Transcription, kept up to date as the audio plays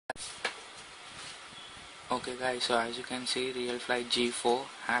Okay guys, so as you can see, RealFlight G4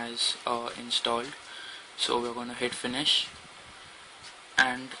 has installed. So we're going to hit finish,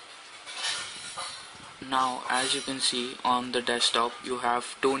 and now as you can see on the desktop you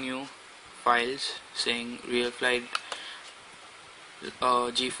have two new files saying RealFlight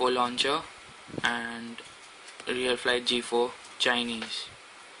G4 launcher and RealFlight G4 Chinese.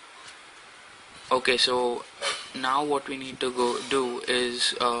 Okay, so now what we need to go do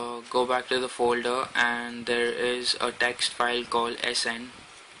is go back to the folder, and there is a text file called SN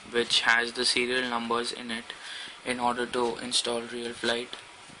which has the serial numbers in it in order to install RealFlight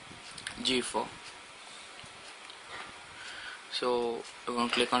G4. So we're going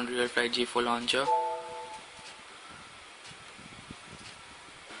to click on RealFlight G4 launcher,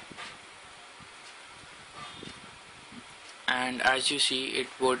 and as you see it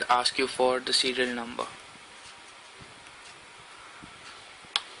would ask you for the serial number.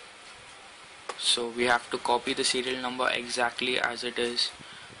 So we have to copy the serial number exactly as it is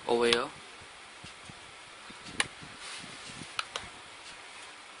over here.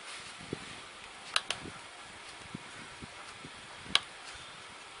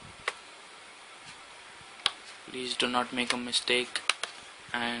 Please do not make a mistake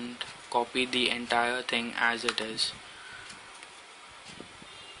and copy the entire thing as it is.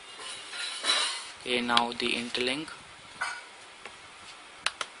 Okay, now the interlink.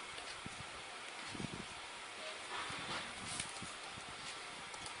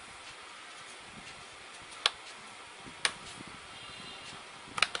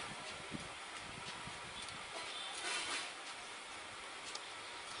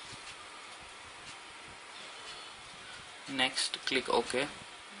 Next, click OK.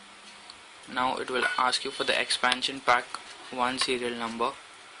 Now it will ask you for the expansion pack 1 serial number.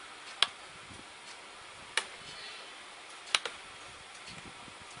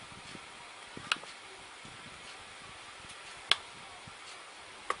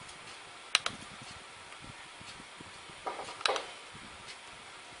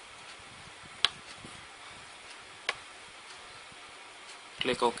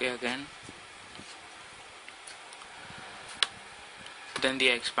 Click OK again. Then the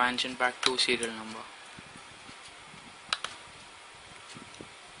expansion pack 2 serial number.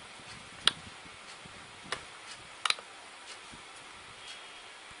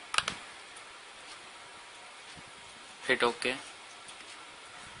 Hit OK.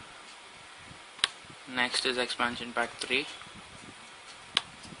 Next is expansion pack 3.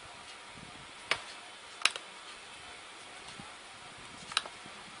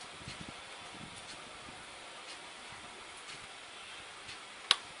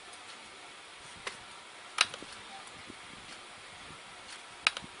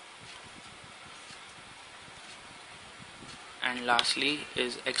 And lastly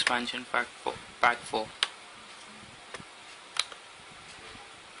is expansion pack 4.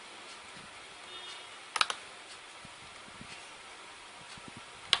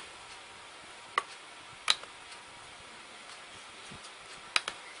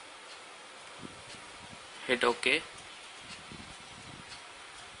 Hit OK,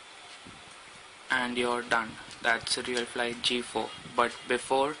 and you're done. That's RealFlight G4. But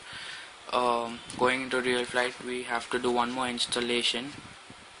before going into RealFlight, we have to do one more installation.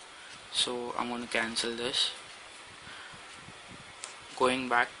 So I'm going to cancel this. Going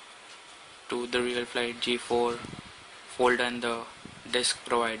back to the RealFlight G4 folder in the disk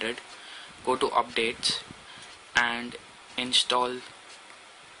provided, go to updates and install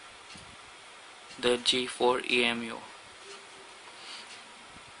the G4 EMU.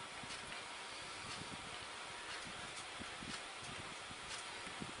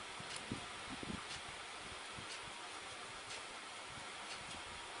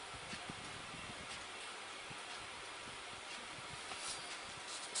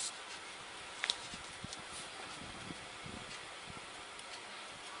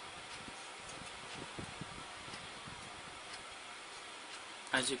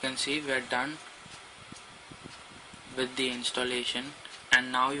 As you can see, we are done with the installation, and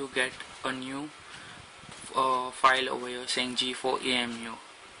now you get a new file over here saying G4 EMU.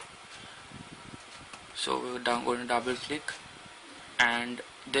 So we're going to double click, and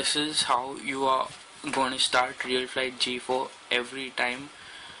this is how you are going to start RealFlight G4 every time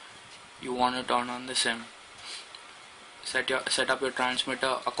you want to turn on the sim. Set up your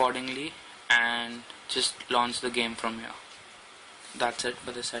transmitter accordingly and just launch the game from here. That's it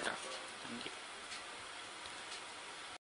for the setup. Thank you.